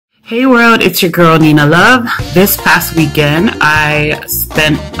Hey world, it's your girl NeenaLove. This past weekend I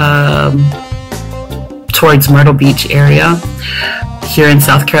spent towards Myrtle Beach area here in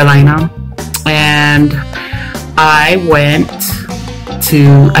South Carolina, and I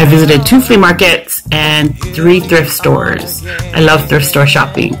visited 2 flea markets and 3 thrift stores. I love thrift store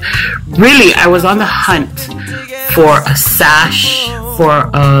shopping. Really, I was on the hunt for a sash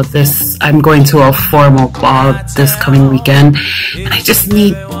for this. I'm going to a formal ball this coming weekend, and I just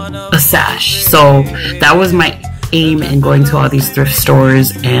need a sash. So that was my aim in going to all these thrift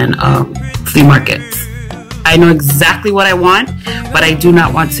stores and flea markets. I know exactly what I want, but I do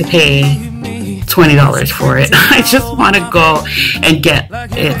not want to pay $20 for it. I just want to go and get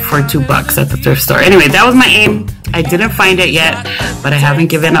it for $2 at the thrift store. Anyway, that was my aim. I didn't find it yet, but I haven't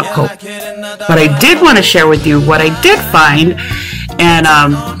given up hope. But I did want to share with you what I did find, and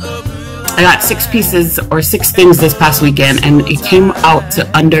I got 6 pieces or 6 things this past weekend, and it came out to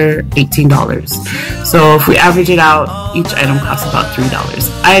under $18. So if we average it out, each item costs about $3.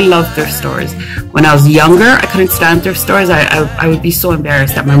 I love thrift stores. When I was younger, I couldn't stand thrift stores. I would be so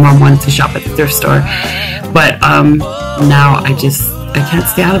embarrassed that my mom wanted to shop at the thrift store. But now I can't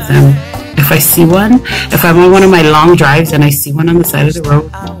stay out of them. If I see one, if I'm on one of my long drives and I see one on the side of the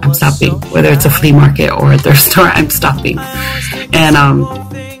road, I'm stopping. Whether it's a flea market or a thrift store, I'm stopping. And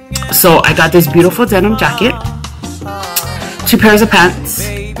so I got this beautiful denim jacket, 2 pairs of pants,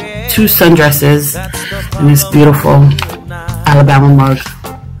 2 sundresses, and this beautiful Alabama mug.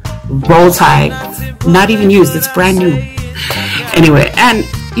 Roll tie, not even used, it's brand new. Anyway, and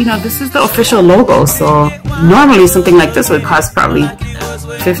you know, this is the official logo, so normally something like this would cost probably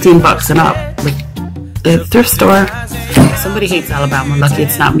 $15 and up. Like the thrift store, somebody hates Alabama. Lucky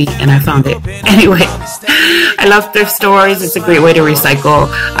it's not me, and I found it. Anyway, I love thrift stores. It's a great way to recycle.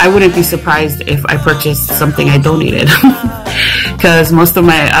 I wouldn't be surprised if I purchased something I donated, because most of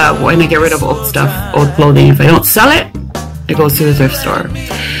my when I get rid of old stuff, old clothing, if I don't sell it, it goes to the thrift store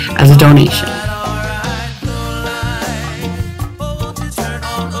as a donation.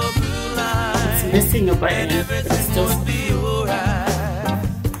 It's missing a button, but it's still.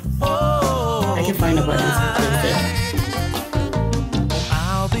 I can find a button.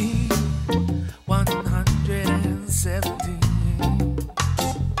 I'll be 117,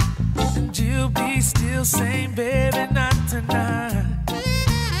 and you'll be still saying, baby, not tonight.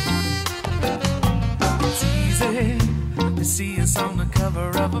 It's easy to see us on the cover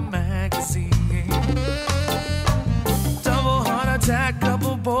of a magazine. Double heart attack,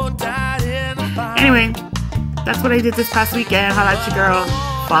 couple both died in a fire. Anyway, that's what I did this past weekend. Holla at your girl.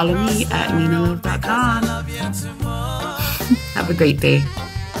 Follow me at NeenaLove.com. Have a great day.